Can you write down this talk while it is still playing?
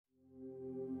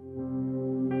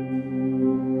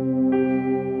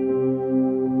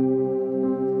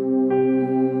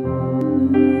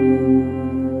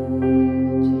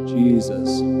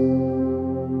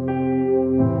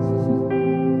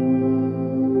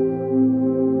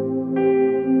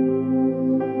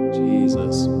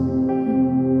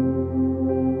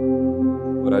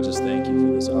I just thank you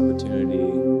for this opportunity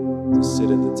to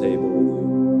sit at the table with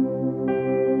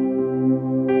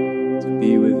you, to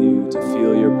be with you, to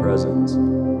feel your presence.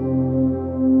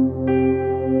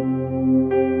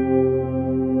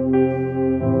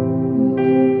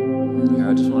 Yeah,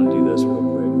 I just want to do this real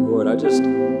quick. Lord, I just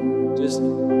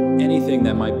anything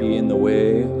that might be in the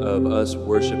way of us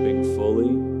worshiping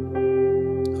fully,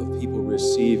 of people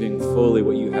receiving fully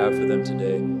what you have for them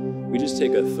today, we just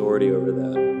take authority over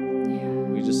that.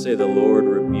 We just say, the Lord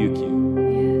rebuke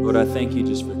you. Lord, I thank you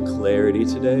just for clarity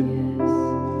today.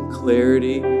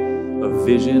 Clarity of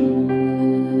vision.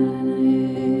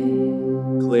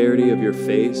 Clarity of your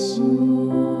face.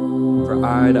 For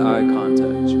eye-to-eye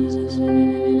contact, Jesus.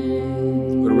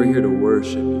 Lord, we're here to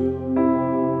worship you.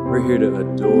 We're here to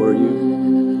adore you.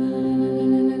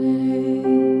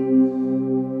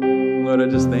 Lord, I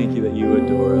just thank you that you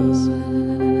adore us.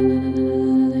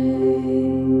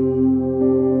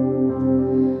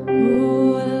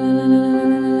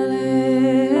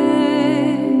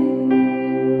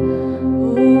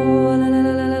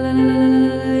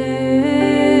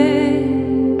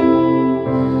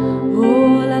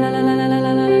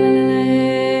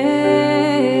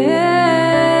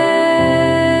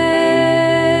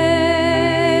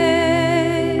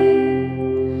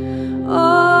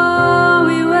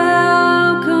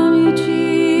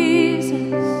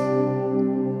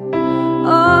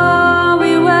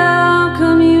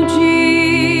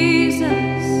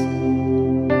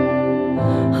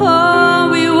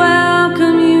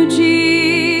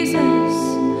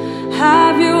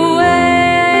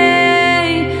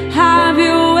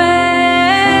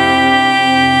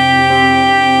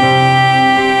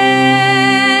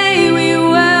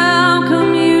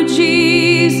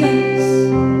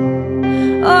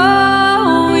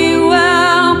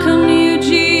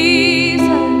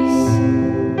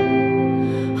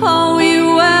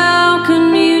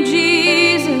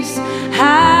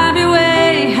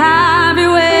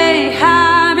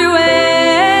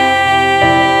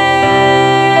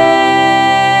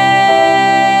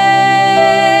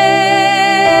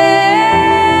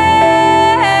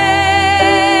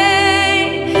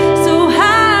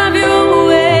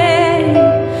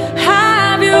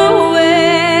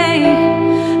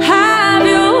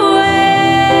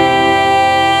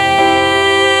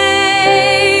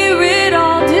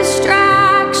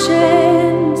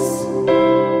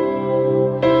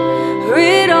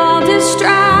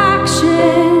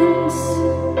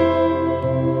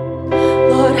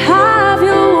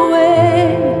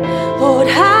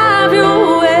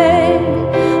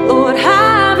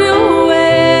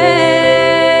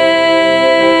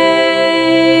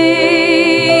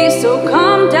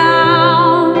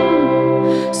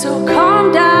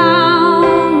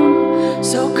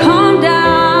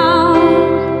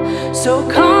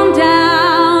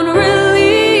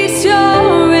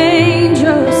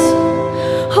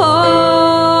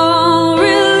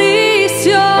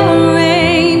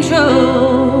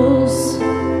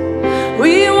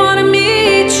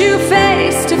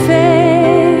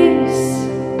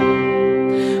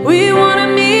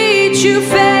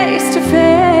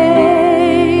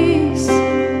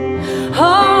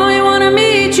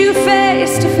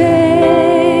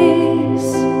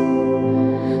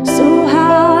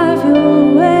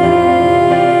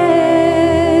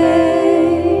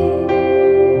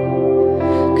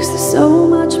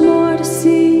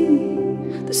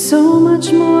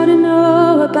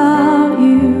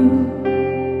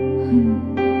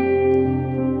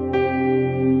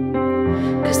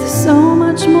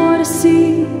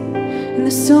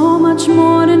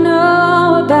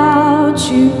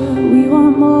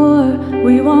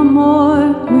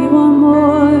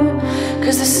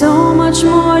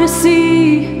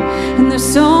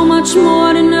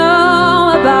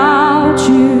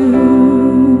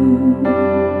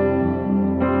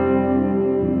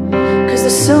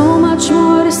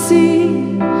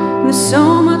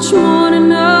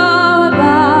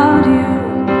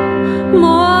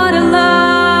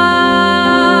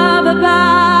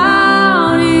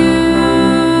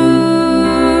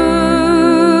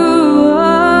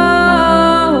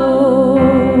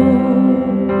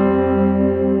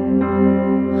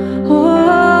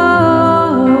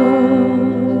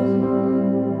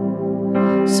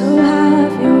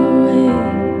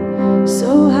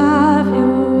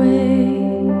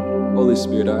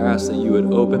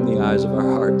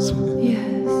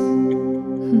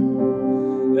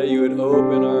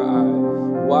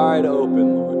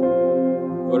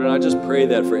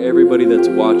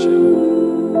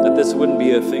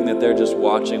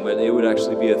 Watching, but it would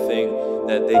actually be a thing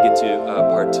that they get to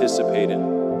participate in.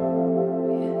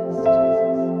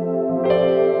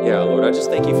 Yeah, Lord, I I just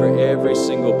thank you for every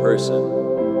single person.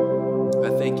 I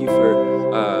thank you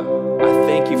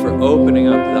for opening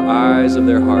up the eyes of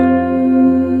their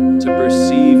heart to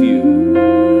perceive you,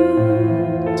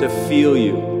 to feel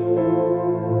you,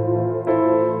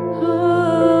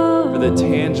 for the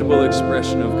tangible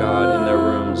expression of God in their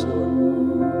rooms,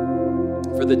 Lord,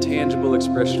 for the tangible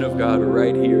expression of God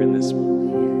right here in this room.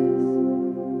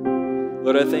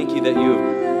 Lord, I thank you that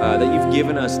you've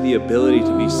given us the ability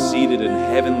to be seated in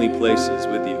heavenly places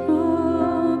with you.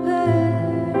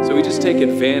 So we just take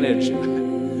advantage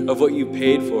of what you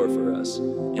paid for us,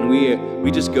 and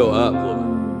we just go up,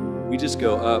 Lord. We just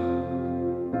go up.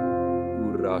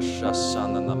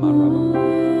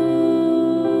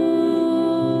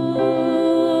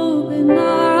 Open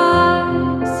our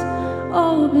eyes,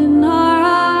 open our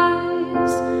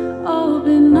eyes,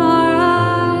 open our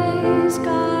eyes,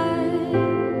 God.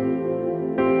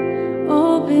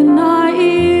 Open our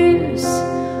ears,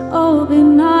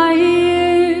 open our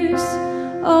ears,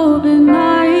 open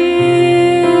our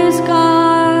ears,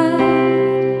 God.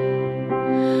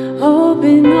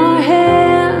 Open our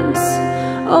hands,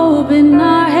 open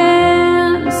our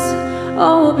hands,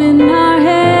 open our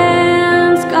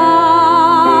hands,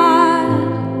 God.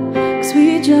 'Cause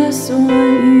we just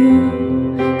want you,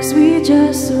 'cause we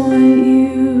just want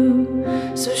you.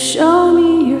 So show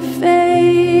me your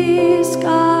face,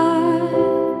 God.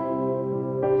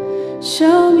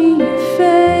 Show me your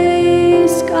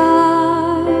face,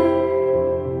 God.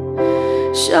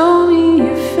 Show me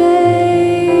your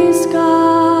face,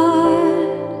 God.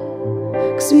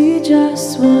 'Cause we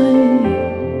just want you,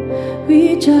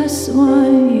 we just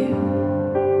want you.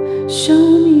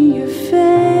 Show me your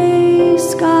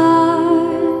face, God.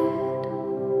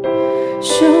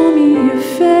 Show me your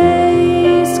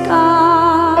face,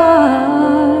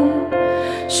 God.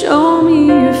 Show me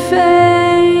your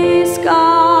face,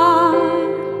 God.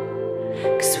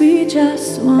 'Cause we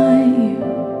just want you,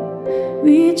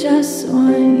 we just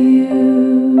want you,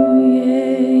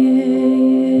 yeah,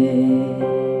 yeah, yeah.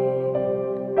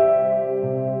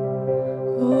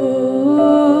 Oh,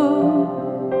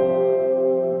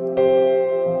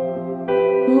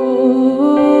 oh, ooh.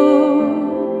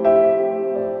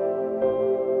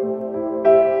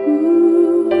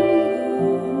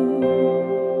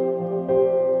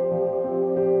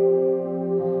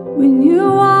 When you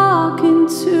walk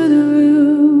into the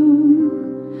room,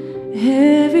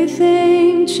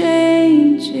 everything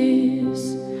changes.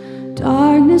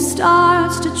 Darkness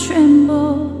starts to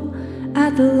tremble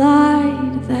at the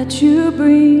light that you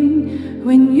bring.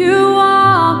 When you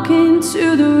walk into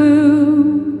the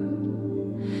room,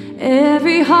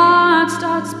 every heart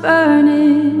starts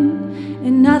burning,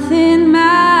 and nothing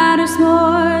matters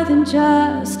more than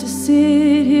just to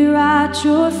sit here at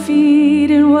your feet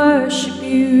and worship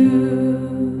you.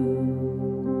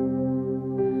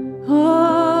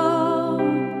 Oh,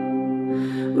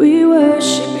 we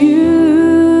worship you.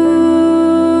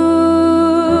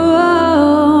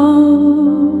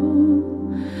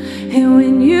 And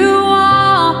when you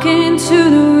walk into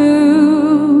the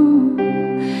room,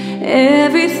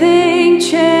 everything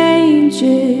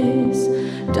changes.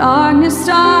 Darkness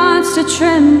starts to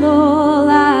tremble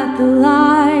at the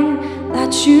light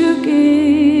that you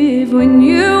give. When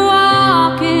you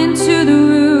walk into the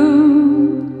room,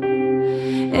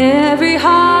 every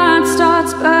heart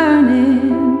starts burning,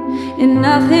 and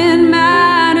nothing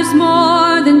matters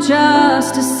more than just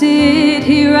to sit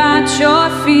here at your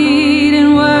feet and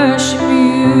worship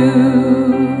you.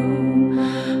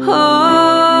 Oh,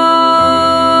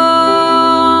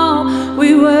 we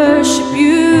worship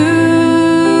you.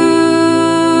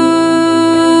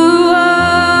 Oh,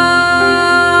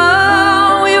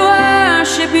 we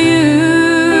worship you.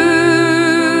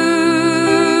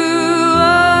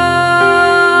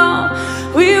 Oh,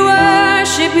 we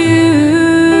worship you.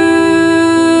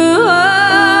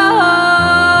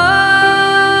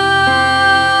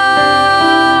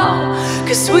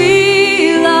 'Cause we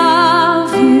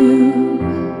love you,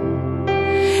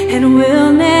 and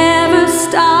we'll never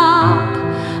stop.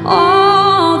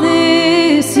 All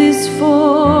this is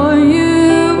for you,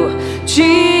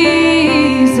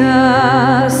 Jesus,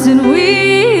 and we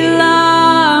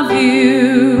love you,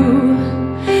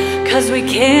 'cause we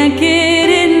can't get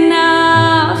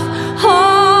enough.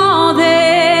 All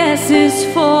this is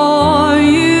for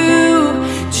you,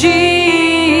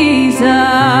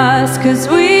 Jesus, 'cause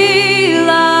we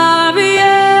love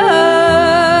you,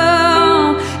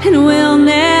 and we'll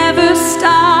never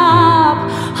stop.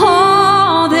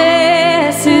 All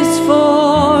this is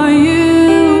for you,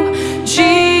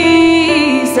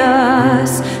 Jesus,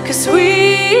 'cause we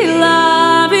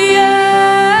love you.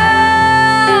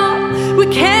 We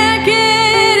can't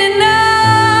get enough.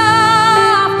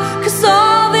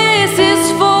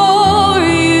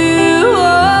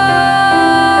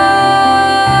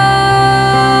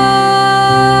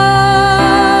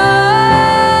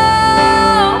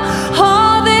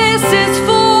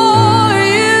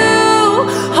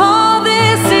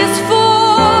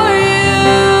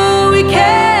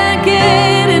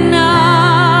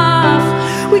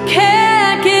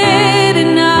 can't get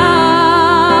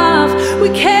enough. We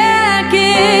can't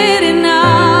get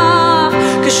enough.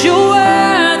 'Cause you're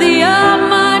worthy of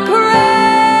my praise.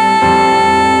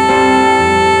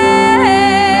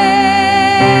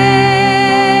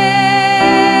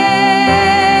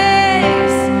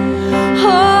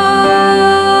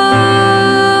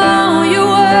 Oh,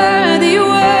 you're worthy, you're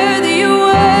worthy, you're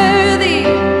worthy.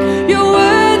 You're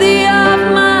worthy of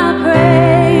my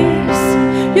praise.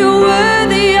 You're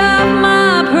worthy of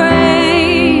my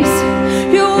praise.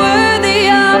 You're worthy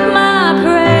of my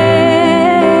praise.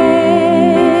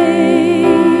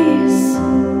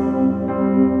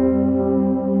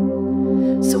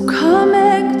 So come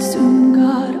and consume,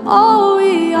 God, all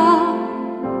we are.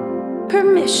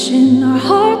 Permission, our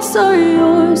hearts are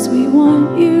yours. We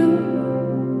want you.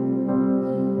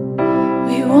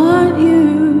 We want you.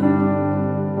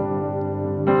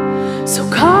 So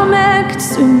come and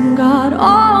consume, God,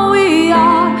 all we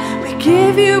are. We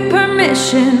give you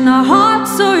permission, our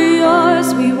hearts are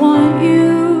yours. We want you.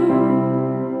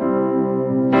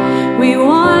 We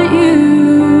want you.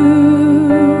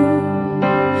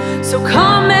 So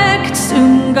come and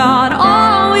consume, God,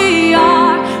 all we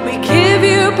are. We give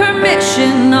you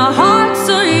permission, our hearts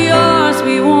are yours.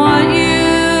 We want you.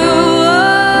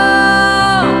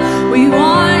 Oh, we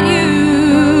want you.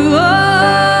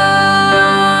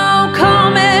 Oh,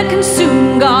 come and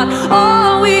consume, God,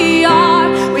 all we are.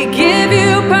 We give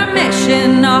you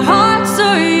permission, our hearts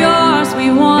are yours. We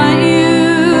want you.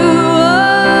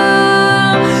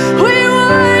 Oh, we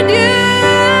want you.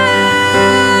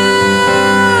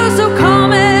 So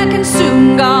come and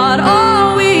consume, God,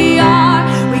 all we are.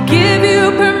 We give you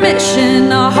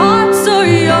permission, our hearts are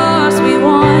yours. We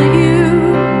want you.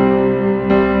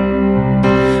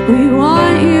 We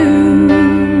want you.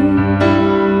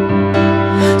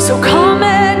 So come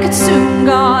and consume,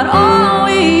 God, all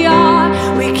we are.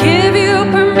 We give you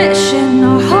permission,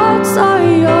 our hearts are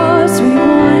yours. We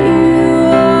want you.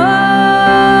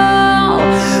 Oh,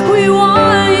 we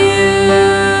want you.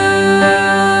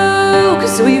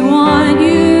 'Cause we want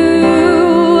you.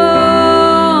 Oh,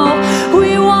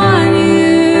 we want you.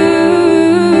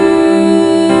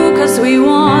 'Cause we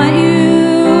want you.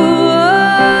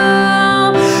 Oh,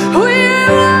 we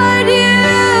want you.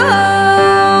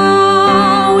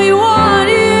 We want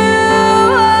you.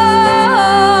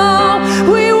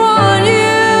 We want you.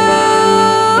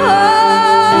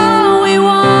 We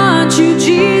want you,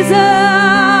 Jesus.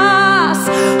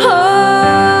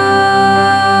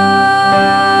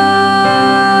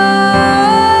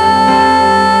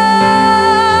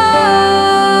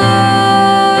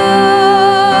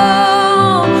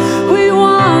 Oh, we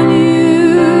want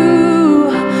you.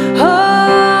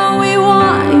 Oh, we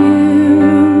want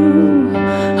you.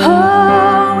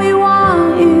 Oh, we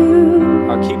want you.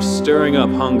 God, keep stirring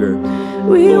up hunger.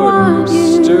 We Lord, want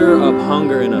you. stir up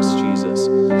hunger in us, Jesus.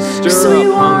 Yes, Stir we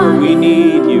up hunger. want We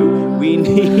need you. We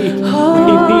need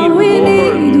Oh, we we need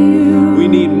more of need you. you. We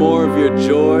need more of your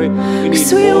joy. We need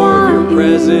Yes, we more of your want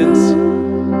presence. you.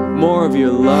 More of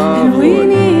your love, And we Lord.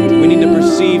 need We need to you.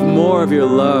 perceive more of your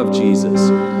love,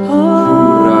 Jesus.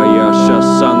 Oh,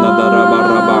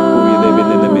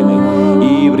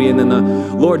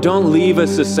 Lord, don't leave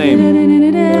us the same.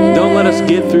 Don't let us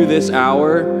get through this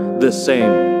hour the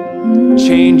same.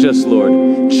 Change us, Lord.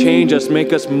 Change us.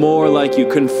 Make us more like you.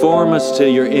 Conform us to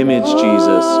your image,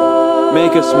 Jesus.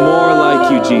 Make us more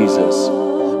like you, Jesus.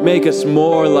 Make us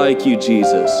more like you,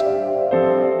 Jesus.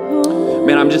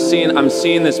 Man, I'm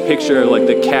seeing this picture of like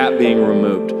the cap being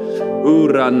removed.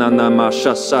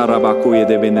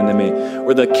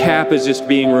 Where the cap is just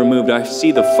being removed. I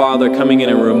see the Father coming in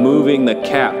and removing the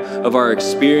cap of our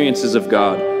experiences of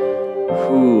God.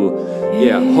 Ooh,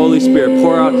 yeah, Holy Spirit,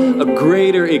 pour out a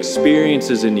greater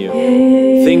experiences in you.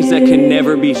 Things that can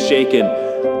never be shaken.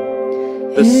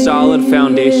 The solid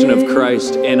foundation of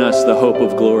Christ in us, the hope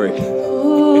of glory.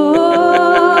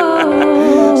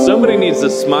 Somebody needs to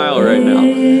smile right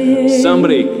now.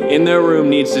 Somebody in their room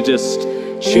needs to just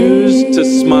choose to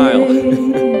smile.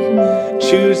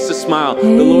 Choose to smile.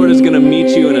 The Lord is going to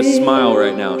meet you in a smile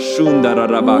right now.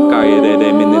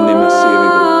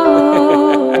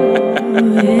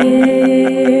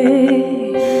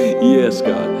 Yes,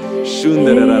 God.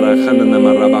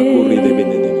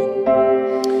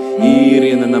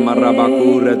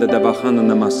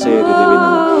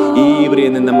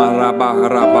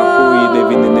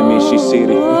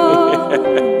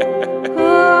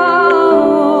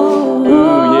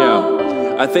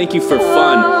 I thank you for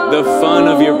fun, the fun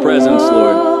of your presence,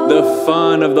 Lord, the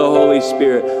fun of the Holy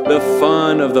Spirit, the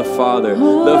fun of the Father,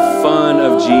 the fun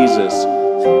of Jesus.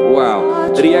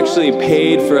 Wow. That he actually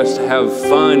paid for us to have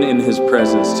fun in his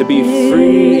presence, to be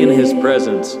free in his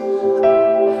presence.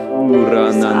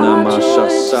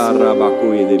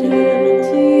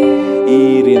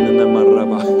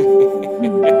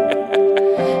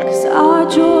 It's our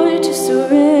joy to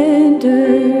surrender.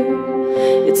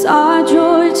 It's our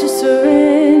joy to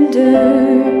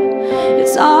surrender.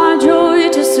 It's our joy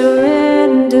to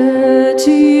surrender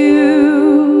to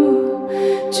you,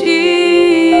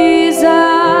 Jesus.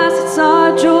 It's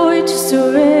our joy to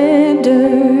surrender.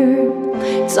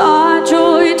 It's our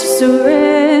joy to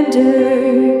surrender.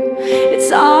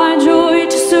 It's our joy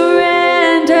to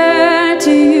surrender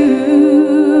to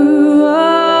you. Oh,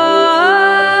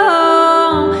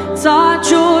 it's our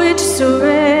joy to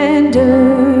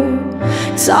surrender.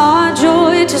 It's our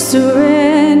joy to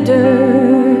surrender.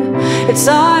 It's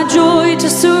our joy to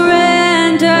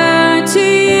surrender to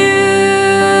you.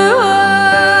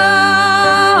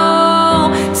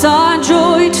 Oh, it's our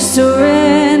joy to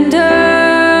surrender.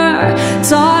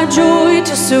 It's our joy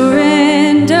to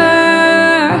surrender.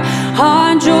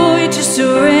 Our joy to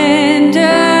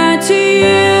surrender to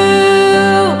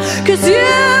you. 'Cause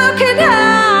you can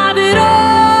have it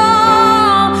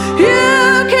all.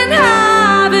 You can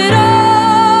have it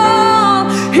all.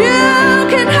 You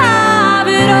can have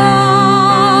it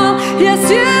all. Yes,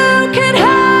 you can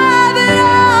have it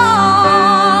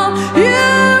all. You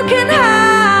can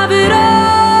have it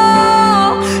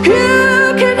all.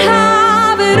 You can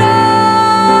have it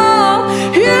all.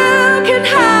 You can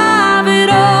have it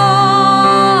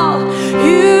all.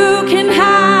 You can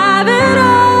have it all.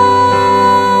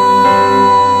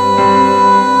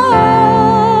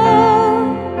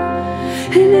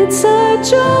 And it's our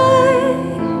joy.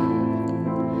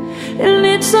 And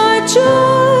it's our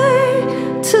joy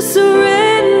to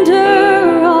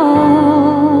surrender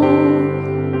all.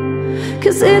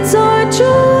 'Cause it's our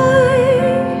joy.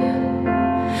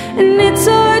 And it's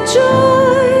our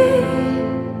joy.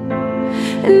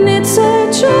 And it's our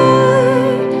joy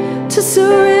to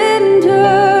surrender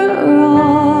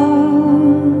all.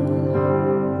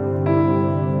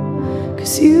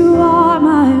 'Cause you are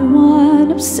my one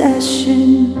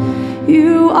obsession.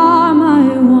 You are my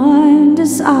one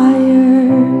desire.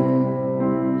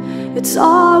 It's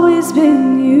always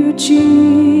been you,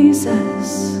 Jesus.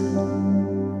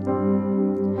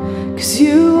 'Cause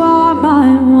you are my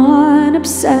one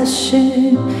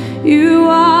obsession. You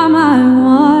are my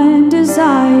one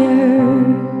desire.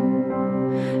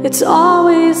 It's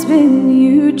always been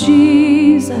you,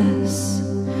 Jesus.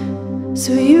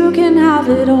 So you can have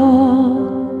it all.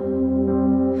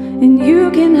 And you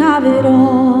can have it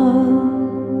all.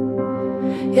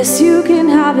 Yes, you can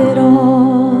have it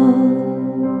all.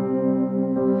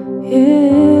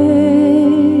 Yeah.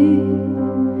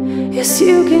 Yes,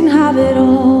 you can have it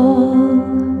all.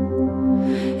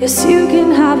 Yes, you can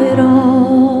have it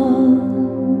all.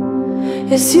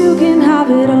 Yes, you can have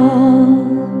it all.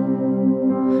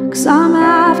 'Cause I'm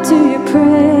after your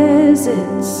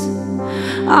presence.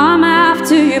 I'm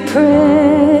after your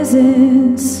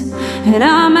presence. And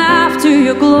I'm after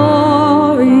your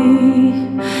glory.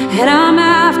 And I'm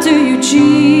after you,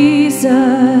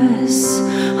 Jesus.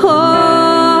 Oh,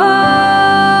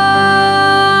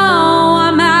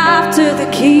 I'm after the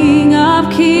King of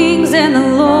Kings and the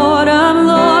Lord of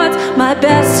Lords, my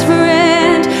best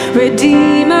friend,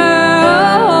 Redeemer.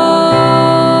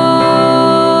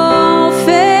 Oh,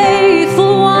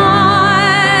 faithful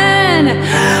one,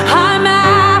 I'm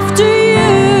after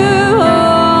you.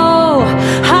 Oh,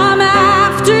 I'm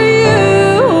after you.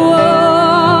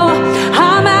 Oh,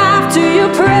 I'm after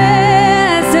your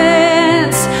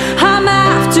presence. I'm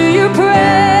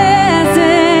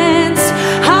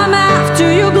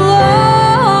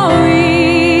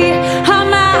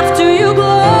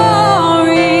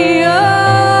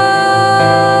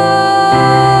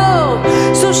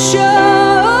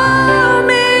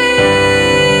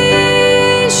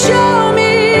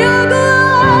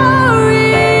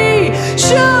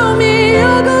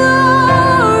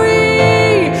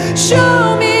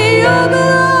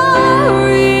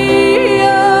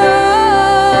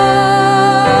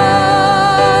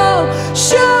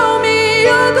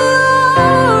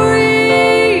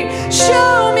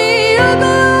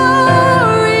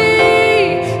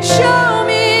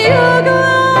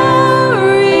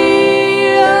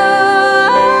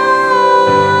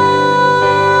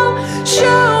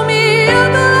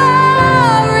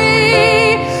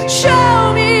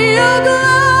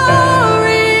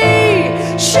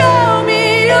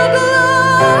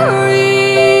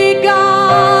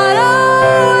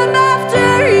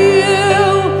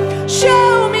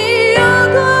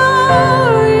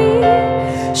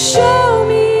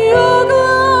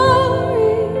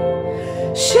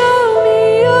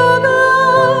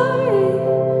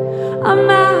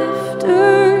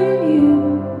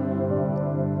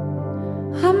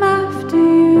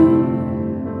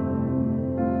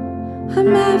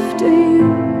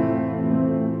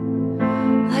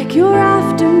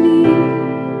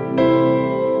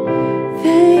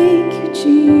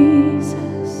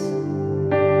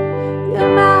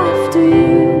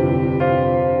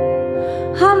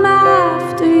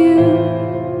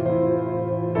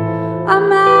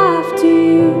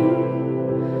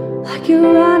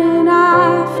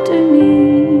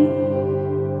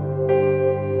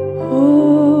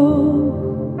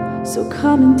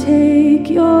come and take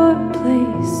your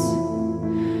place.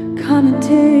 Come and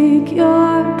take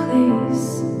your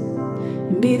place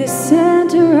and be the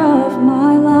center of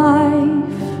my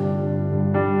life.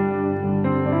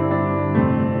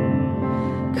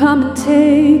 Come and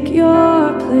take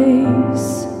your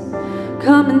place.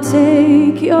 Come and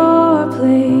take your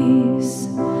place.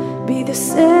 Be the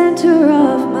center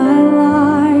of my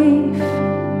life.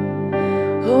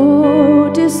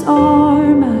 Oh,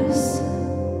 disarm us.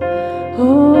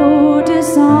 Oh,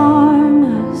 disarm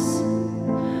us.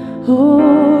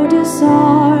 Oh,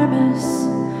 disarm us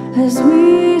as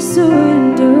we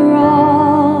surrender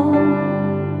all.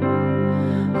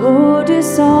 Oh,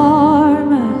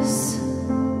 disarm us.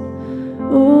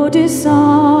 Oh,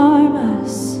 disarm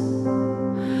us.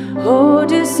 Oh,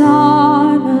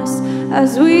 disarm us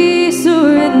as we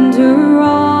surrender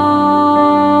all.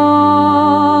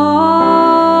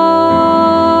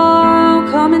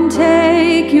 Come and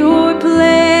take your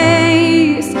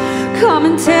place. Come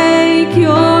and take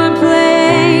your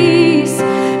place.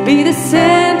 Be the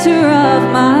center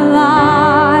of my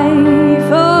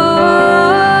life. Oh,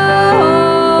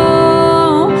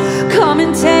 come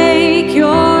and take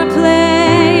your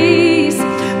place.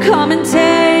 Come and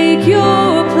take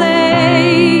your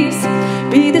place.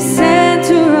 Be the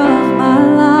center of my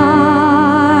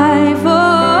life. Oh,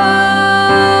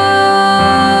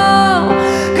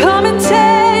 come and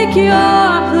take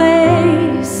your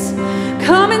place.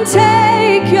 Come and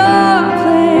take your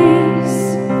place.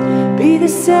 Be the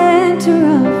center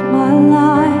of my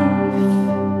life.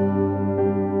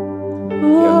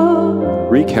 Oh.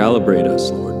 Recalibrate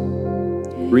us, Lord.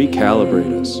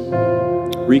 Recalibrate us.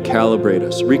 Recalibrate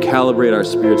us. Recalibrate our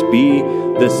spirits. Be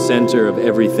the center of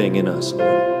everything in us, Lord.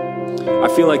 I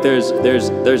feel like there's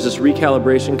this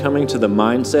recalibration coming to the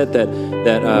mindset that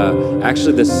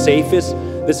actually the safest,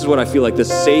 this is what I feel like, the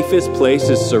safest place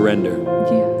is surrender.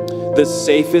 Yeah. The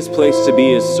safest place to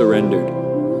be is surrendered.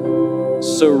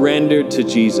 Surrendered to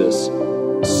Jesus.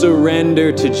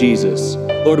 Surrender to Jesus.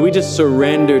 Lord, we just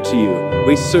surrender to you.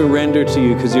 We surrender to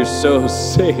you because you're so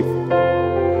safe.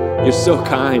 You're so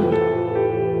kind.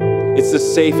 It's the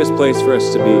safest place for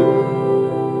us to be.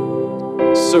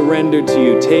 Surrender to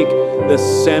you. Take the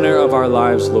center of our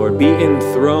lives, Lord. Be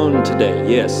enthroned today.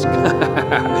 Yes.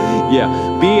 Yeah.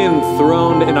 Be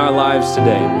enthroned in our lives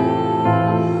today.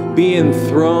 Be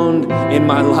enthroned in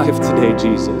my life today,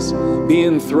 Jesus. Be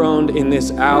enthroned in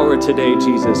this hour today,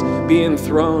 Jesus. Be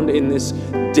enthroned in this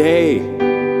day,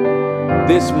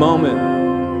 this moment.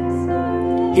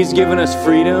 He's given us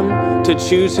freedom to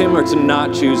choose Him or to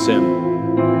not choose Him.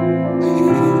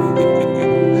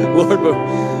 Lord,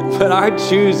 but I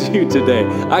choose you today.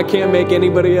 I can't make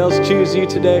anybody else choose you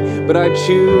today, but I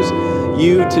choose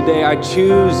you today. I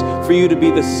choose for you to be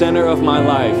the center of my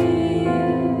life.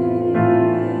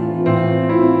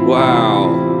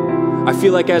 Wow. I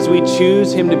feel like as we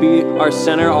choose Him to be our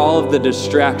center, all of the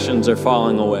distractions are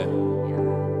falling away.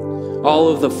 All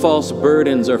of the false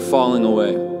burdens are falling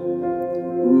away.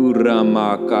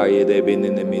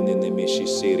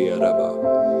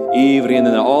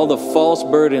 All the false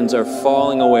burdens are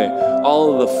falling away.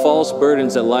 All of the false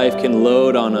burdens that life can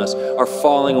load on us are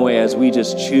falling away as we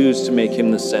just choose to make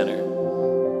Him the center.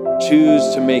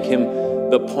 Choose to make Him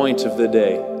the point of the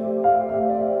day.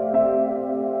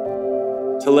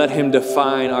 To let Him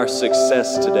define our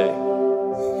success today.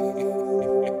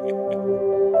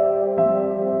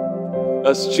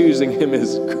 Us choosing Him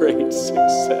is great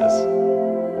success.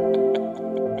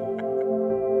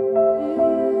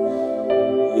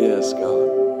 Yes, God.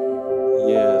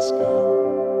 Yes, God.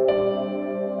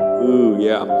 Ooh,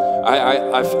 yeah.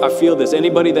 I feel this.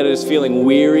 Anybody that is feeling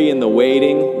weary in the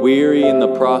waiting, weary in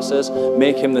the process,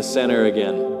 make Him the center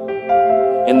again.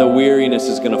 And the weariness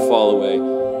is going to fall away.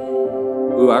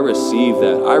 Ooh, I receive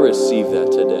that. I receive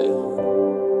that today.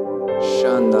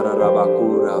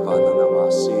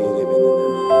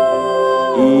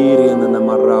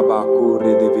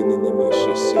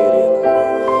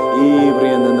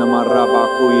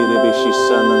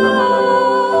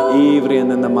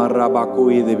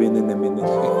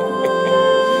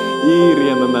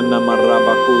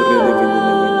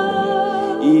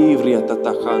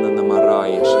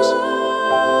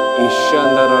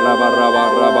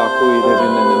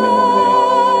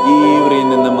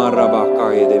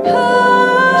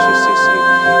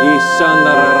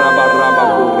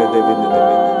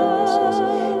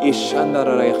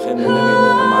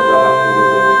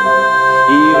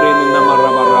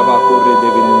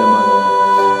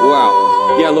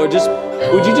 Wow. Yeah, Lord,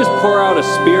 would you just pour out a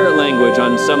spirit language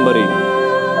on somebody?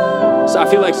 So I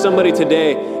feel like somebody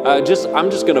today, I'm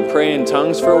just going to pray in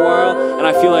tongues for a while, and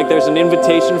I feel like there's an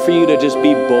invitation for you to just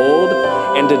be bold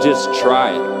and to just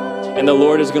try it. And the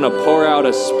Lord is going to pour out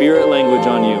a spirit language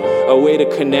on you, a way to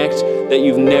connect that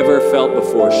you've never felt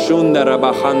before.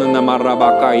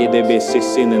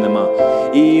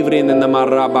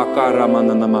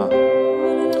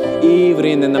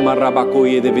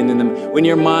 When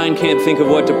your mind can't think of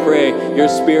what to pray, your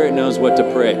spirit knows what to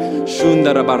pray.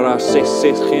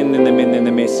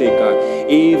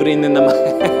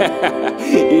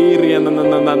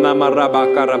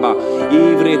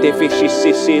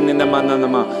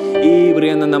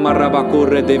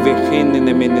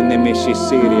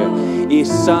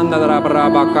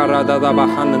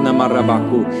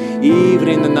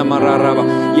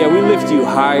 Yeah, we lift you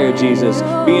higher, Jesus.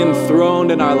 Be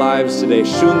enthroned in our lives today.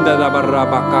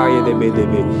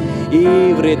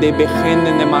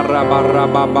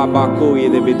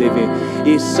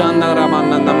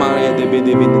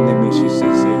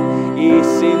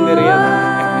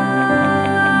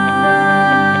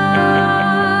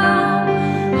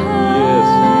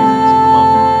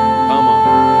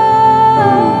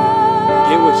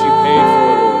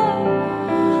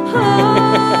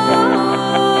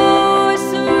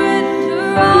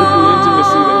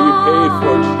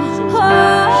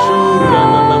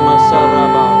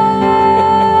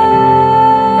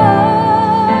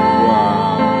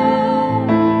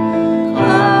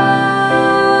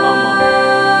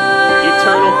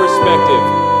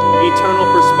 Eternal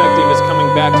perspective is coming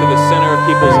back to the center of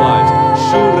people's lives.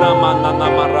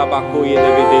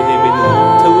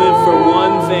 To live for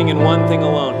one thing and one thing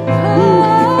alone.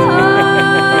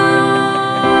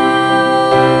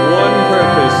 One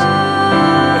purpose.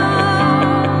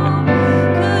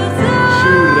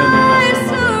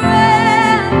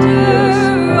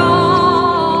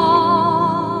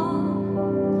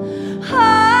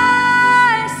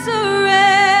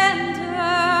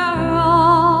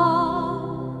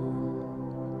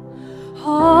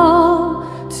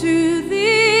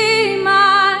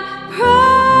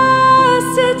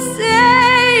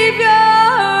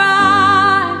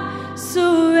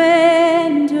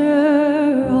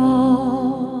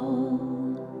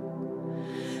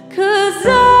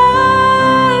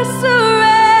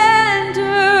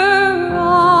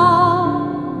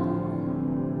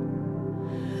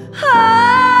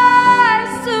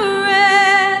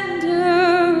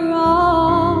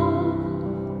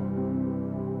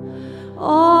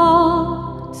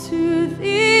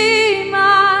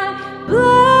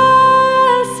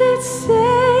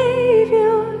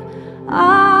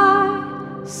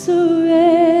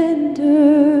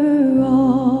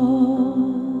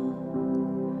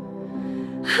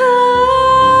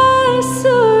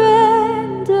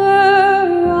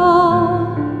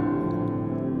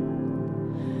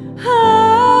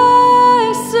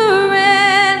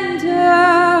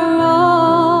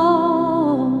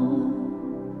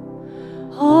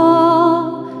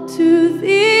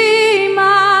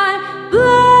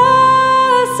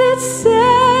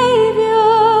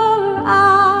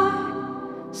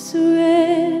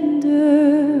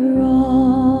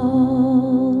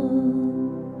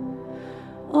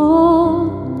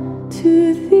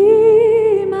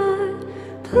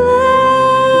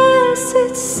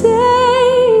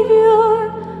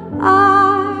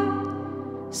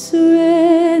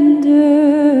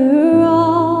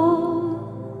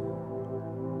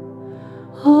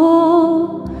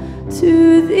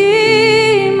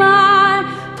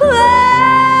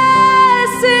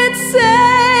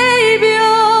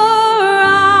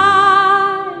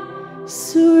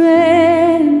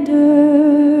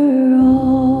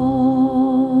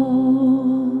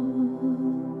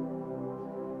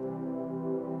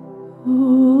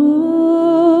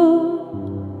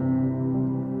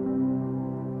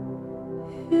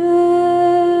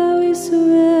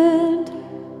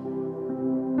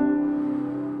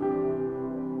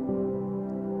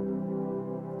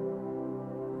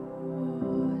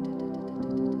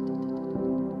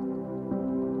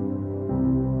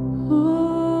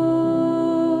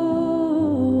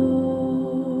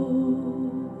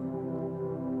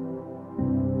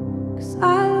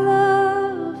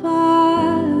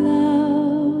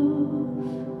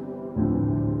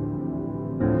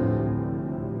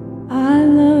 I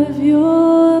love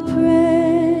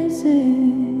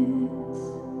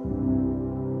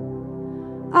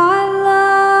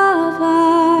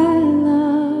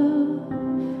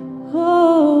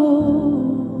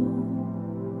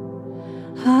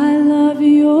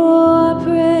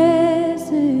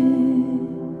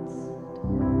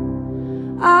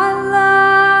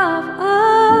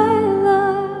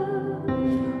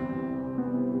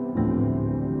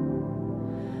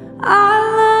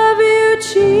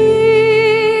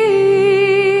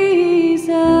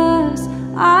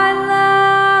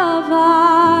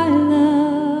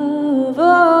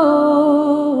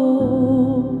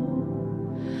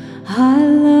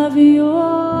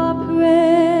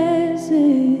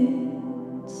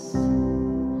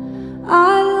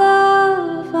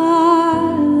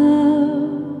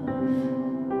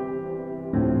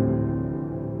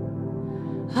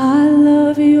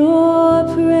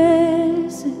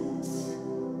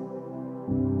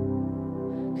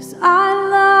 'Cause I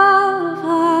love,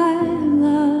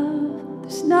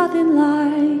 there's nothing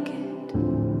like it.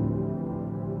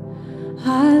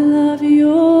 I love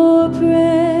your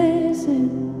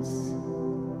presence.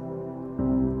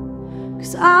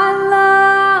 'Cause I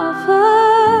love,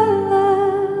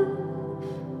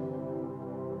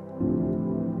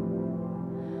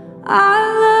 I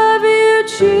love you,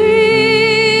 Jesus.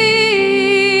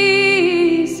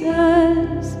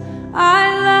 I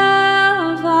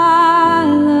love,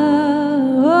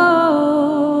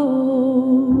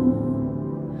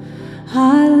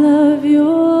 I love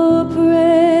your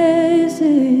presence.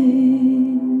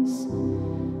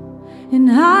 And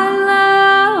I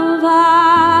love,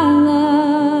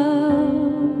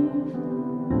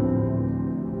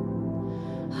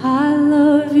 I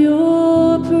love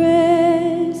your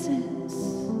presence.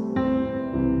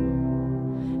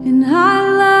 And I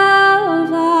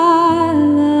love, I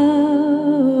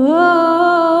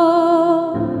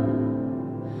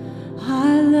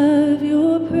love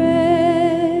your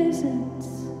presence.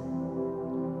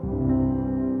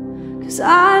 'Cause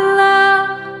I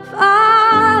love, I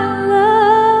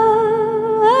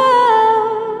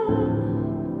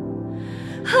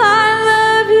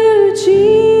love you,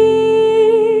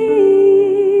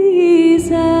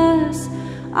 Jesus.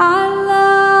 I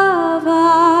love,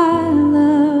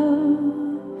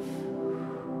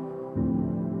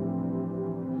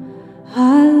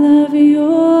 I love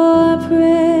your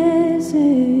presence.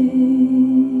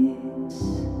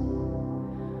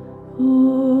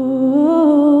 Oh,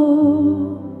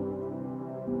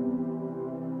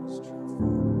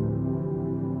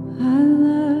 I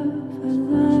love, I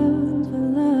love, I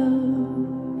love.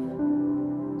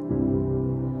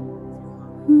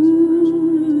 Ooh.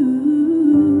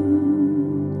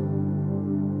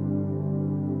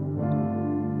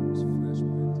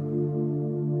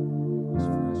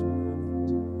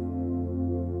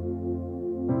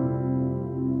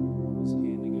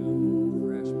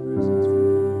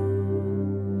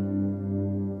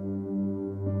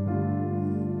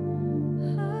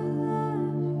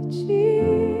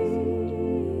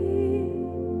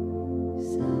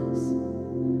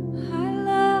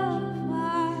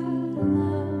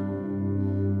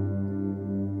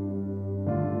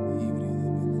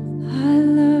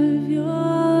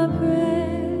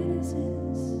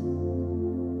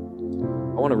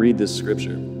 I want to read this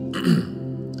scripture.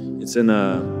 It's in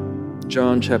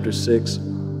John chapter 6,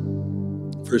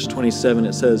 verse 27.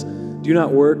 It says, "Do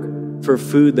not work for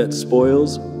food that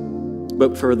spoils,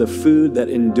 but for the food that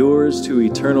endures to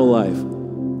eternal life,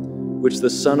 which the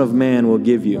Son of Man will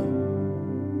give you.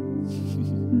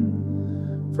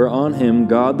 For on him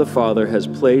God the Father has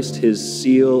placed his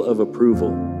seal of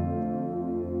approval."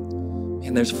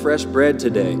 And there's fresh bread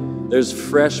today. There's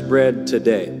fresh bread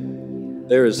today.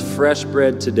 There is fresh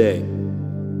bread today.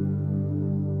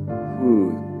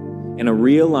 Ooh. And a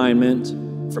realignment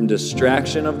from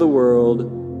distraction of the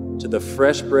world to the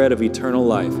fresh bread of eternal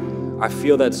life. I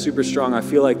feel that super strong. I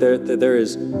feel like there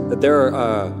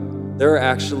are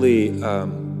actually,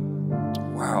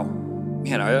 wow.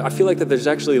 Man, I feel like that there's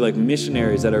actually like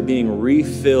missionaries that are being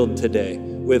refilled today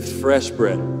with fresh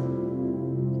bread.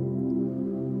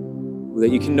 That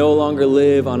you can no longer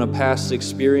live on a past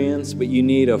experience, but you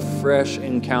need a fresh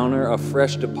encounter, a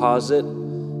fresh deposit,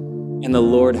 and the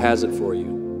Lord has it for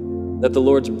you. That the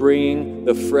Lord's bringing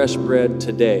the fresh bread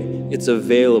today. It's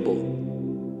available.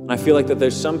 And I feel like that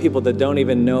there's some people that don't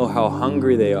even know how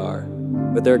hungry they are,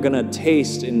 but they're going to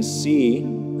taste and see.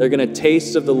 They're going to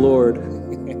taste of the Lord,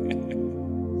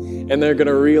 and they're going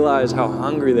to realize how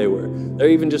hungry they were. They're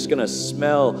even just going to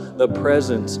smell the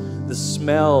presence, the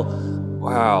smell.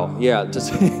 Wow, yeah,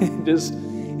 just it's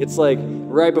like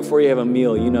right before you have a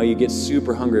meal, you know, you get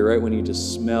super hungry right when you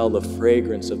just smell the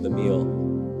fragrance of the meal.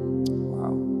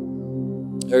 Wow.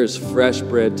 There's fresh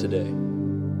bread today.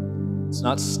 It's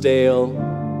not stale.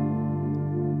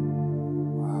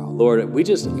 Wow, Lord, I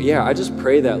just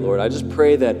pray that, Lord. I just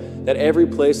pray that every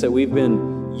place that we've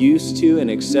been used to and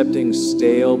accepting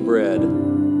stale bread,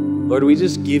 Lord, we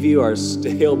just give you our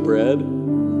stale bread.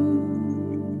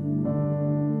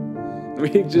 We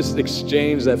just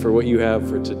exchange that for what you have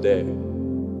for today.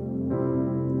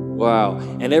 Wow.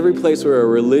 And every place where a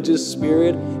religious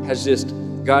spirit has just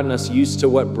gotten us used to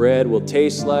what bread will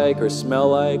taste like or smell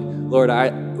like, Lord,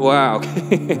 wow.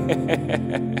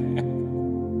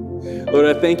 Lord,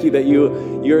 I thank you that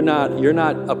you're not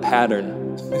a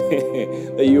pattern,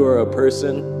 that you are a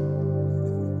person.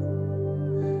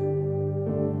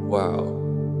 Wow.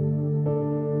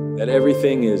 That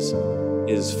everything is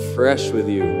fresh with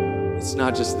you. It's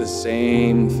not just the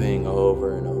same thing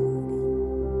over and over again.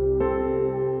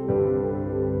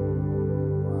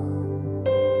 Wow.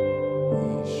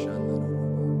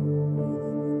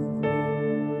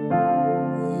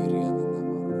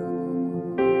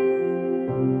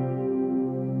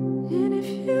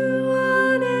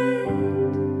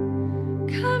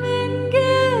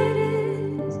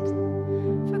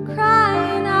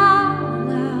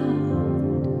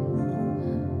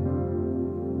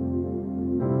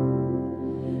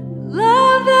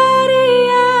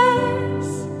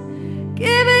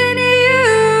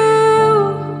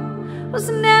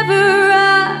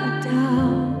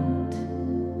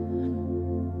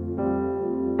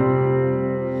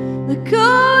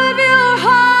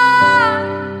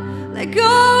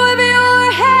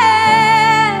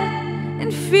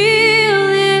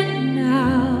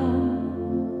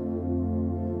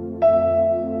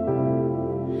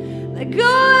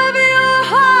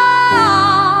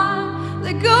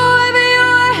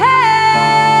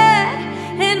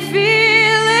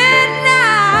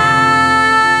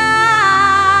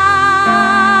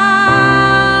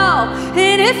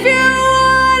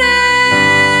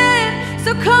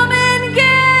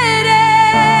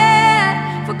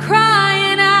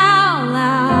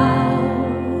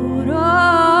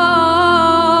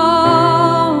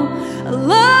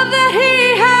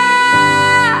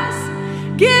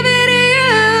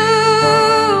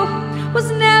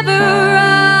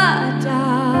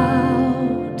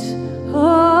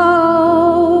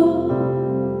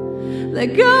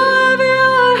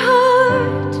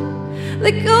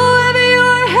 let go of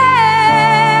your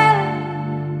head,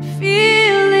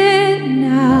 feel it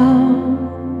now.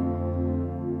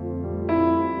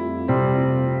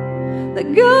 Let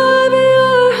go of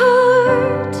your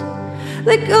heart,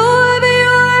 let go of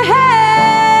your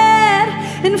head,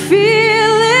 and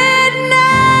feel it now.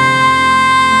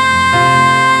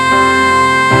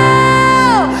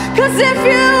 'Cause if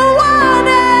you want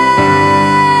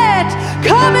it,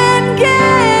 come and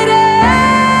get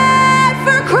it,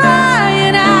 for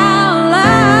crying out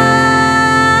loud.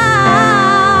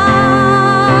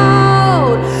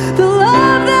 The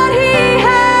love that he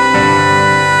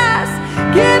has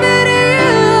given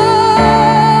you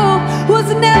was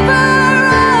never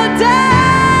a doubt.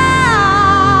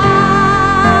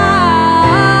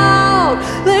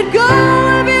 Let go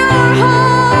of your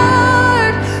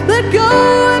heart, let go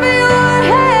of your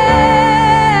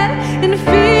head, and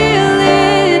feel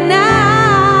it now.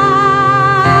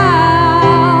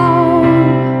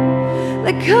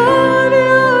 Let go of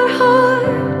your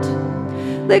heart,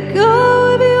 let go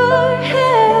of your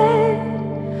head,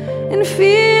 and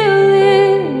feel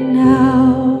it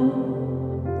now.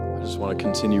 I just want to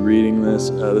continue reading this.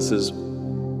 This is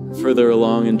further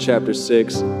along in chapter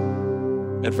 6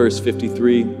 at verse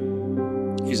 53.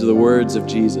 These are the words of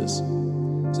Jesus.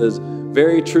 It says,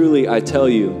 "Very truly I tell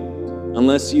you,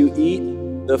 unless you eat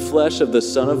the flesh of the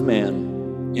Son of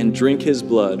Man and drink his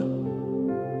blood,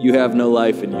 you have no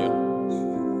life in you.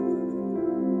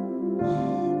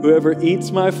 Whoever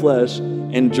eats my flesh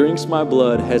and drinks my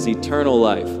blood has eternal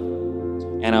life,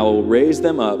 and I will raise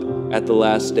them up at the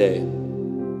last day.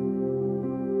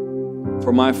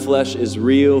 For my flesh is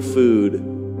real food,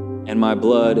 and my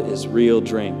blood is real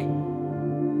drink.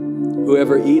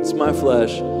 Whoever eats my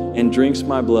flesh and drinks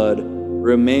my blood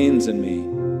remains in me,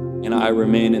 and I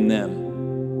remain in them.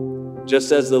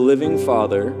 Just as the living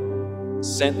Father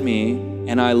sent me,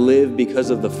 and I live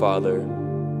because of the Father,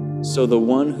 so the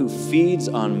one who feeds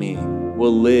on me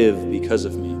will live because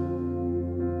of me."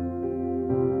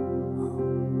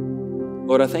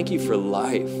 Lord, I thank you for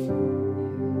life,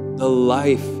 the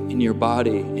life in your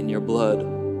body, in your blood.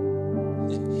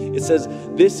 It says,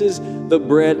 "This is the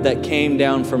bread that came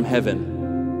down from heaven.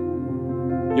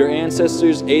 Your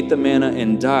ancestors ate the manna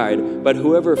and died, but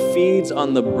whoever feeds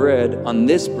on the bread, on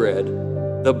this bread,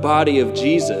 the body of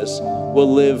Jesus, will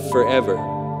live forever."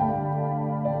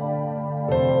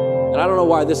 And I don't know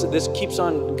why this keeps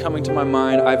on coming to my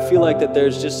mind. I feel like that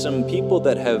there's just some people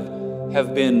that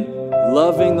have been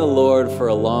loving the Lord for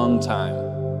a long time.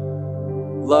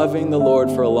 Loving the Lord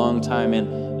for a long time.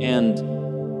 And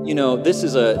you know, this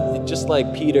is just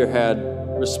like Peter had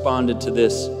responded to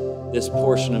this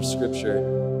portion of Scripture.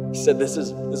 He said, this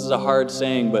is a hard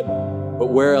saying, but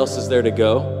where else is there to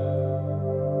go?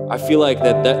 I feel like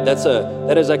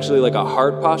that is actually like a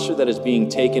heart posture that is being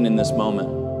taken in this moment.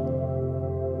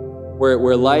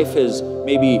 Where life has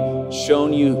maybe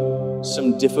shown you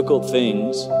some difficult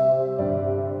things,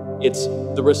 it's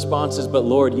the response is, but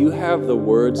Lord, you have the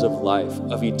words of life,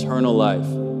 of eternal life.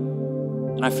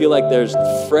 And I feel like there's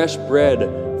fresh bread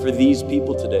for these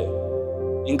people today,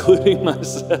 including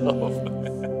myself,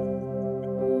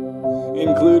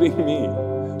 including me.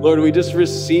 Lord, we just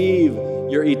receive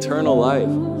your eternal life.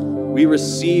 We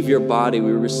receive your body.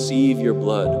 We receive your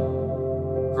blood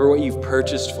for what you've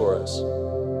purchased for us.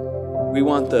 We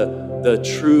want the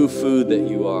true food that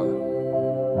you are.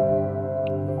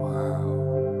 Wow.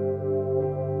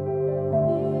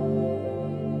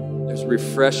 There's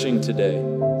refreshing today.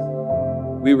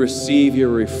 We receive your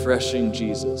refreshing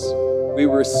Jesus. We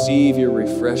receive your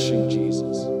refreshing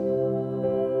Jesus.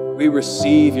 We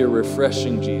receive your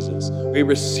refreshing Jesus. We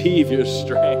receive your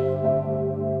strength.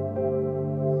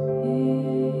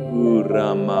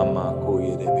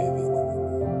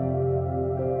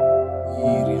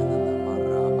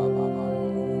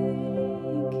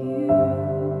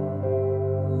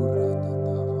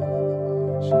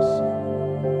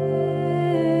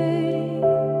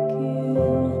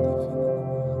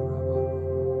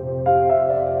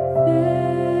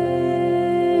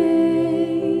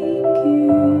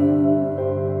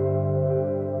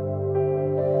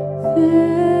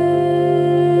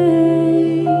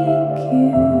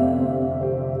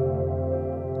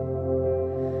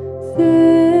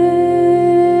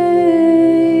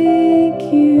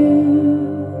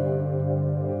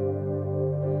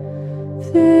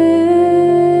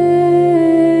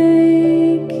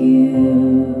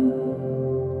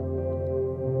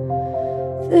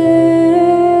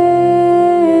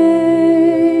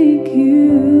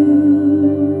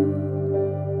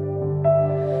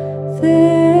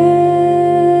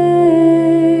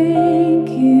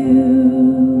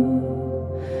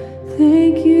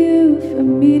 Thank you for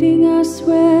meeting us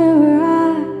where we're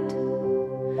at,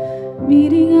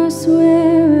 meeting us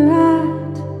where we're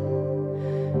at,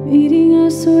 meeting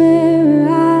us where we're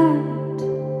at.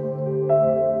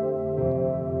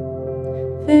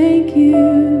 Thank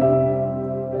you,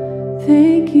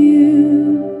 thank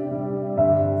you,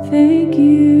 thank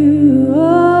you.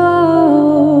 Oh.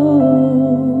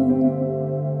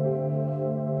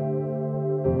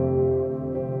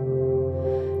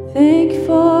 Thank you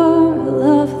for a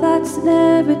love that's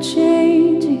never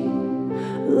changing,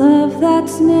 a love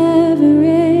that's never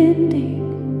ending,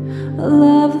 a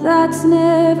love that's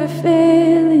never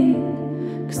failing,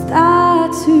 'cause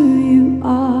that's who you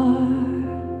are.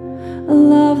 A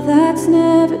love that's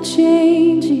never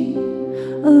changing,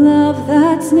 a love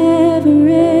that's never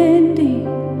ending,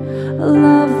 a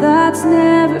love that's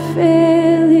never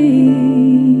failing.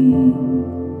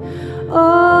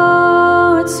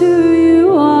 Oh, it's who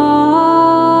you are.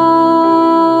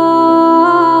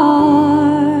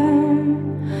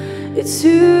 It's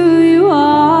who you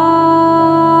are.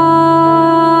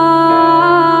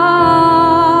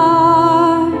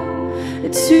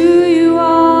 It's who you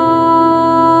are.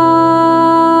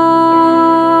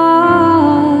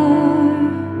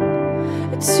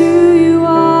 It's who you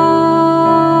are.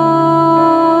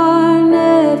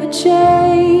 Never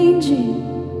changing,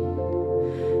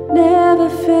 never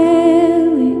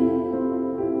failing,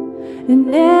 and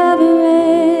never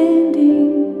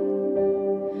ending.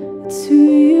 It's who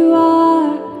you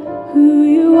are, who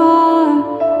you are,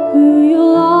 who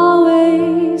you'll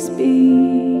always be.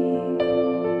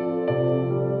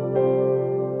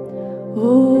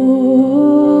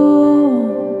 Oh,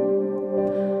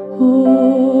 oh.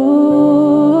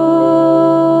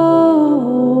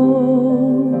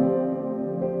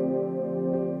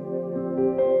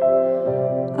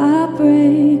 I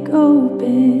break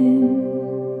open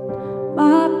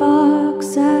my box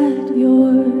at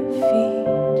your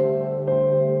feet.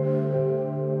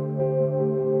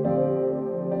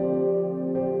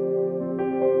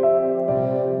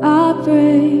 I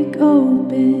break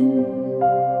open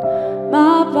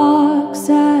my box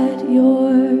at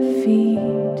your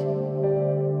feet.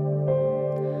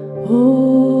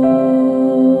 Oh,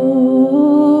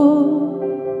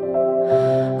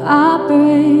 I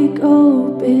break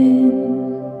open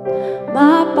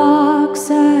my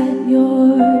box at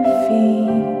your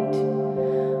feet.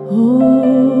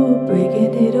 Oh,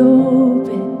 breaking it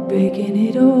open, breaking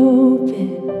it open.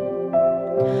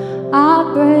 I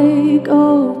break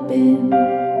open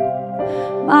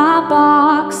my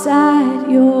box at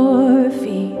your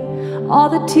feet. All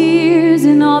the tears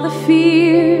and all the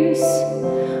fears,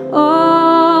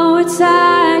 oh, it's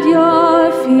at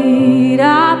your feet.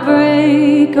 I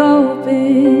break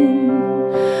open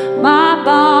my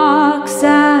box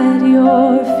at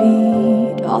your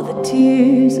feet. All the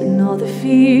tears and all the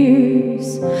fears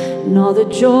and all the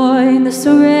joy and the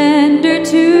surrender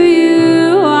to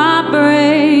you. I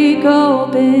break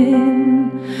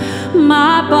open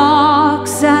my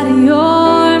box at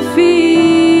your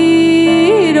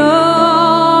feet.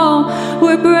 Oh,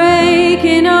 we're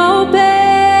breaking open.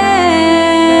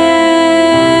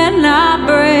 I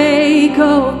break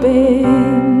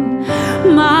open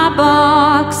my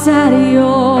box at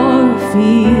your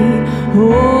feet.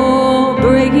 Oh,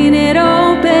 breaking it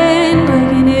open,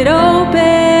 breaking it open.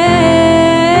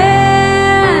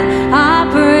 I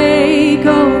break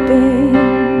open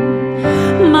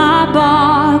my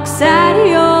box at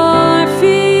your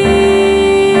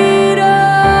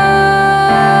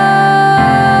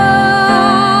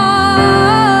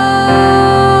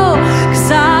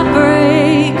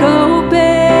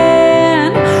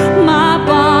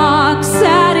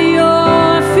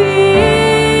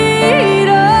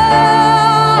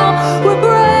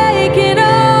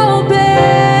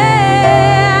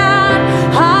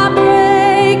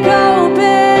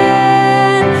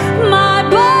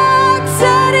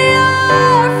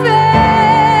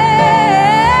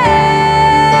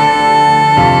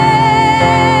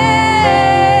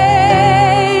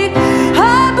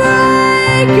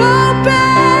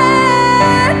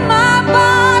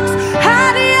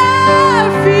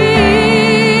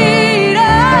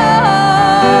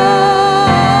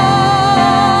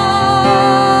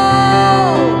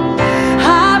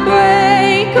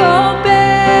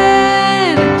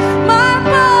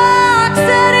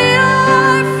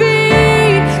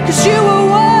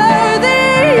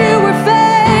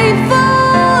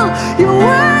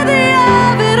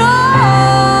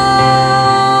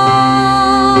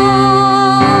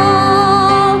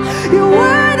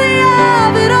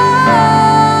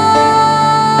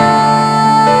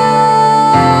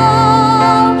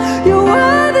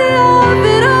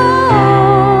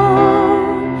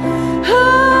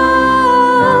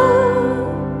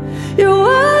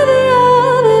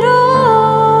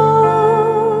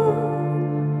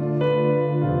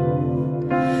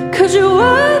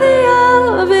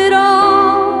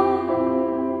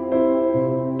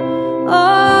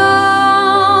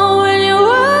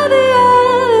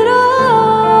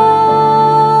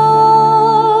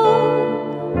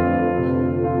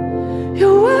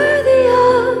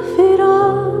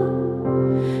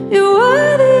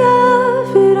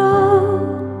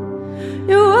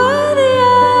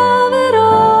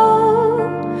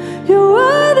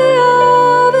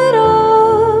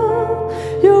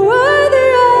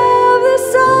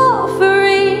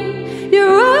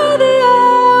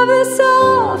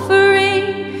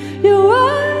You're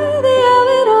worthy of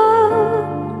it all.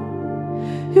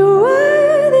 You're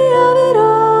worthy of it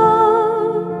all.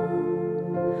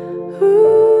 Ooh.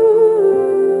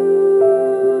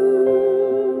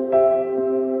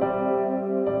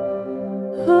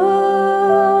 Oh,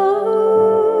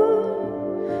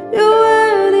 you're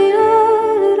worthy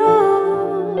of it all.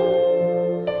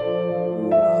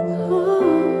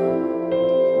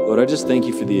 Oh. Lord, I just thank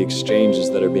you for the exchanges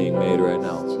that are being made right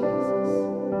now.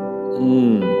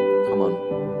 Come on.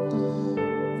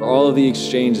 For all of the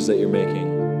exchanges that you're making.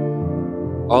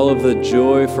 All of the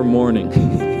joy for mourning.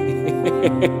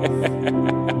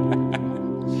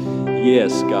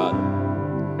 Yes, God.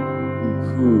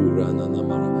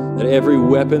 That every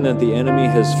weapon that the enemy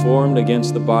has formed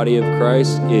against the body of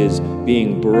Christ is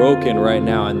being broken right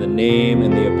now in the name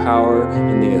and the power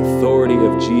and the authority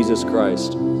of Jesus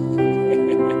Christ.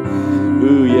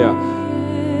 Ooh, yeah.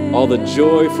 All the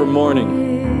joy for mourning.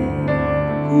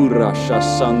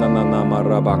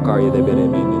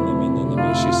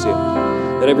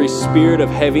 That every spirit of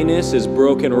heaviness is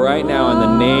broken right now in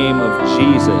the name of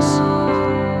Jesus.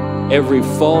 Every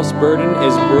false burden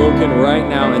is broken right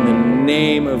now in the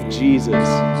name of Jesus.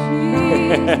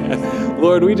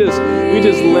 Lord, we just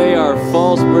lay our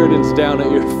false burdens down at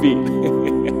your feet.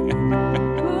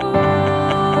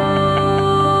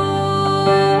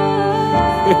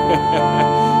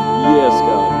 Yes,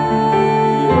 God.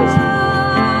 Yes.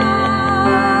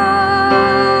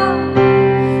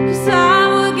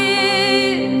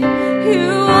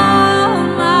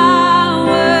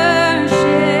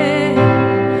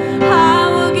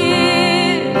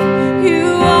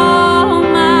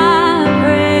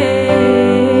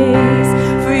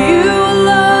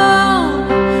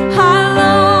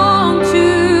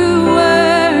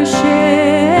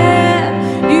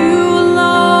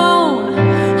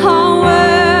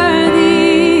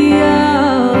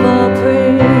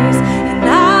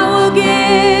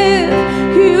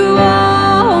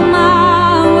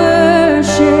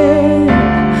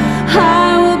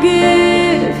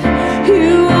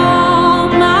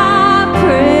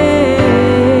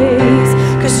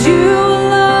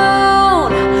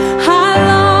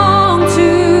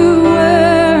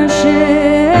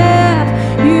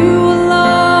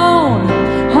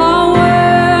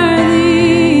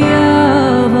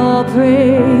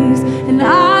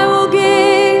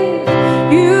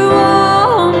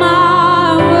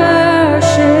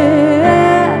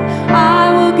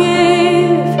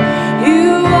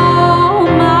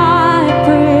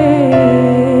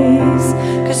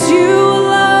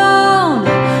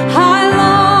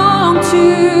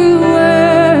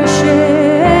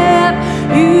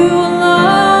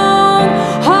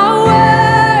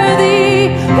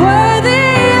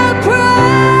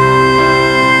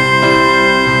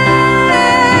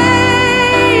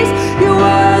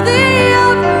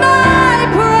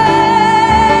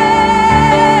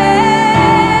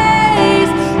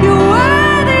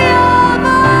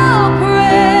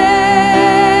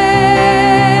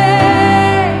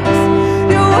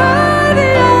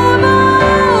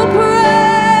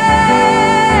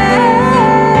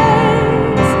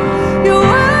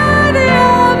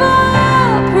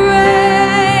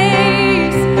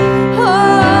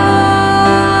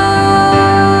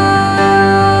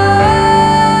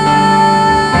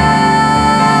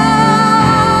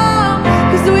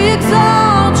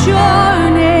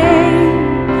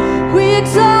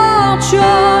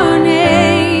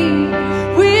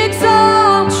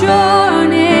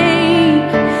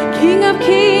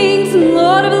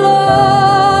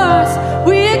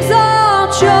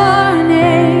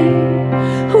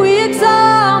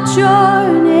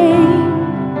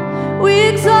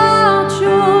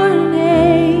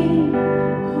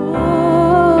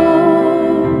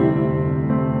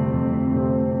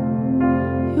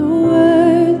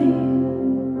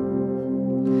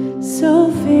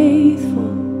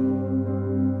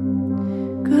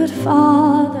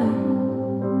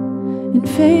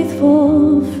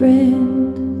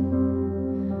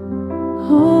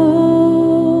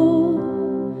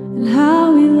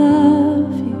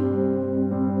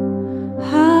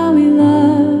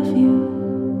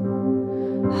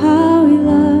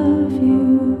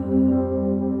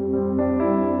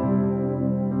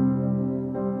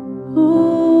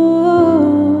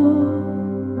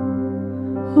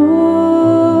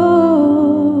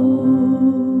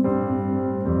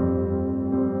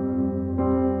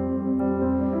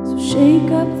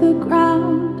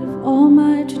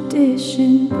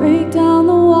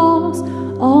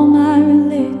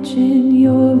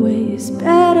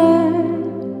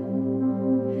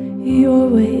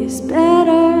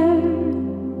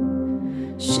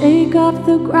 Shake up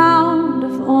the ground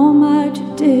of all my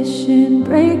tradition.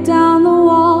 break down the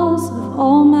walls of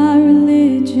all my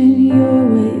religion. Your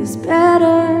way is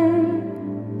better.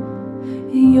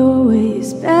 Your way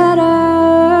is better.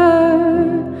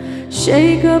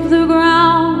 Shake up the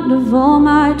ground of all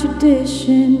my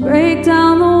tradition. Break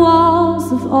down the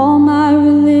walls of all my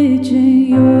religion.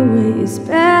 Your way is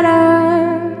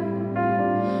better.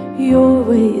 Your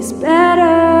way is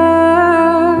better.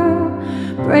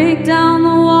 Break down the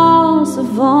walls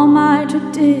of all my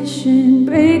tradition.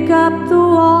 Break up the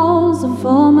walls of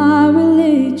all my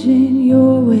religion.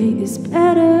 Your way is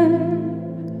better.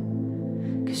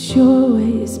 'Cause your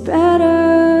way is better.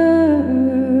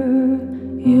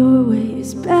 Your way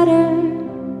is better.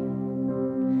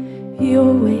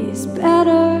 Your way is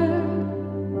better.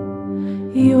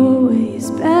 Your way is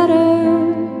better.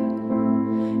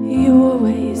 Your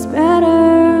way is better.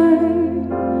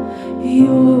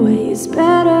 Your way is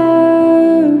better.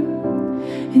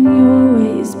 And your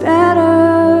way is better.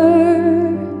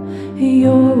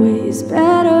 Your way is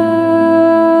better.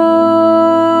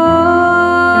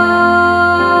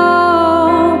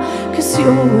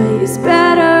 Your way is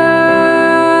better,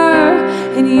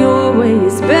 and your way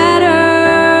is better.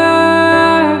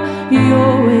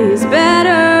 Your way is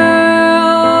better,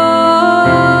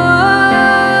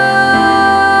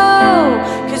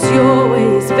 'cause your way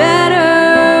is better.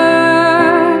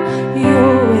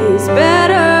 Your way is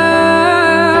better.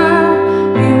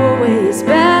 Your way is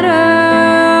better.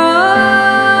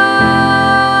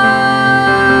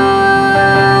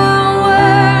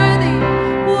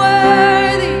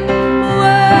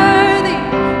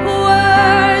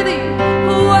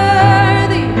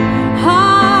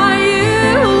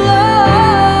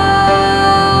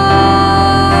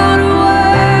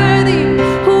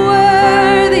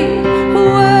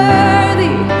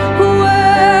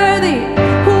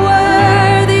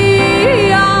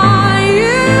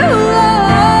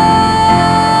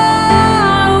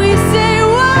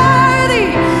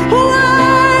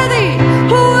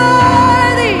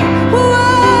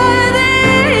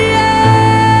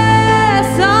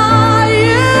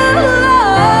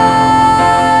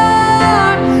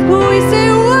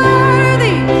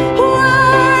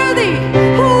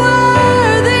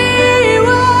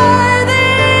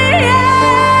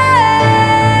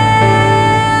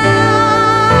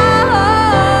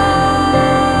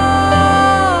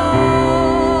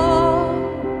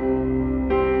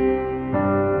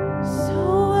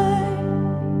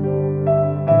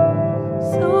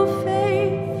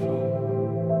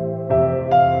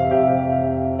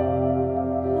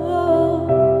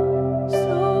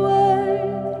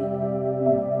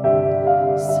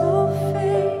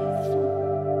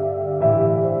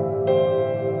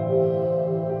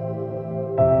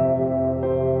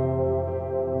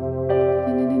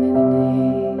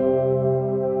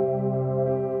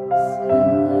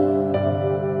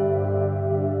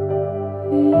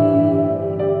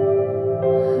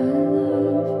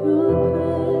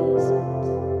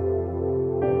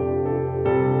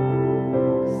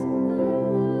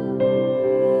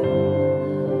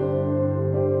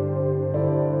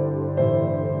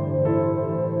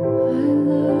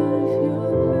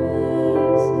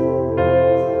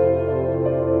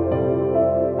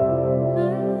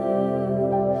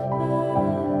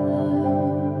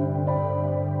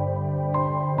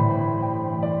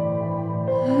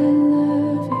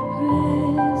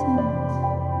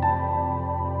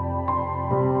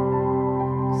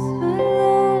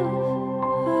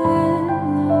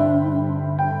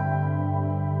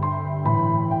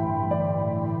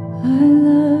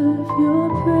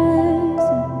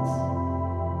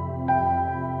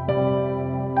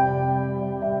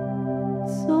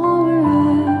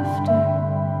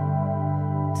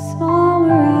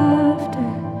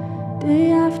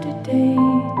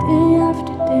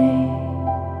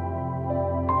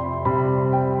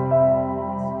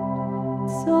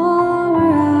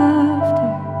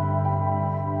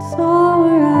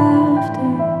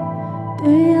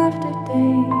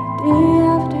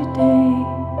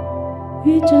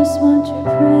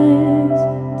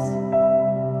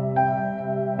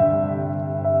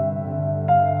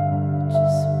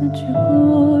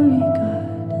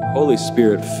 Holy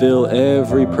Spirit, fill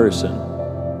every person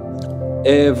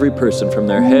from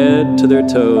their head to their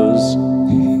toes,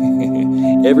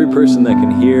 every person that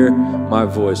can hear my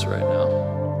voice right now.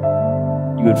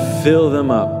 You would fill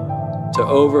them up to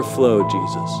overflow,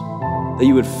 Jesus. That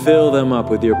you would fill them up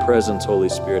with your presence, Holy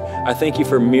Spirit. I thank you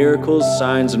for miracles,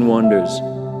 signs, and wonders.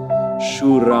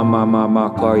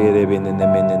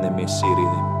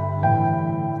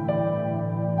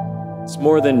 It's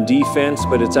more than defense,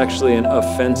 but it's actually an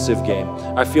offensive game.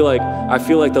 I feel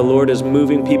like the Lord is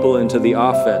moving people into the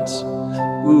offense.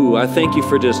 Ooh, I thank you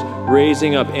for just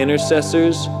raising up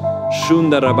intercessors. Fill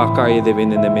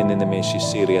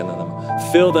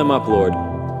them up, Lord.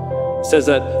 It says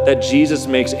that Jesus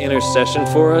makes intercession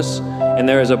for us, and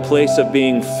there is a place of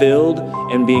being filled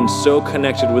and being so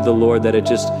connected with the Lord that it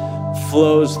just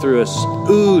flows through us.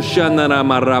 Ooh,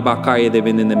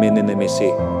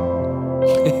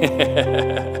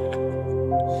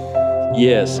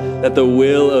 yes, that the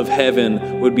will of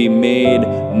heaven would be made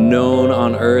known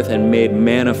on earth and made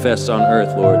manifest on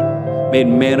earth, Lord. Made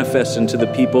manifest into the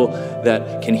people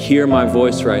that can hear my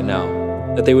voice right now.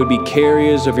 That they would be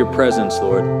carriers of your presence,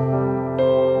 Lord.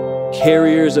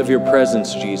 Carriers of your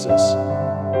presence, Jesus.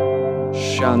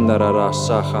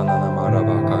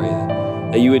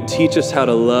 That you would teach us how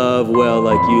to love well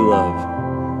like you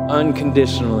love.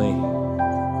 Unconditionally.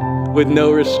 With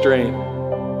no restraint.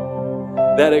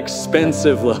 That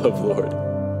expensive love, Lord.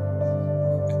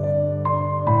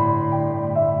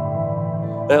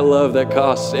 That love that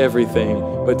costs everything,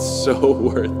 but so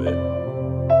worth it.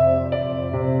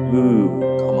 Ooh,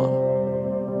 come on.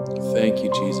 Thank you,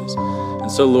 Jesus.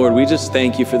 And so, Lord, we just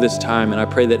thank you for this time, and I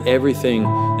pray that everything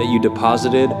that you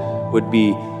deposited would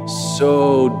be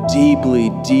so deeply,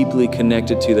 deeply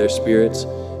connected to their spirits,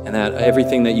 and that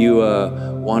everything that you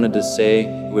wanted to say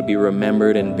would be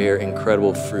remembered and bear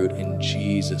incredible fruit in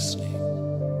Jesus' name.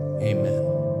 Amen.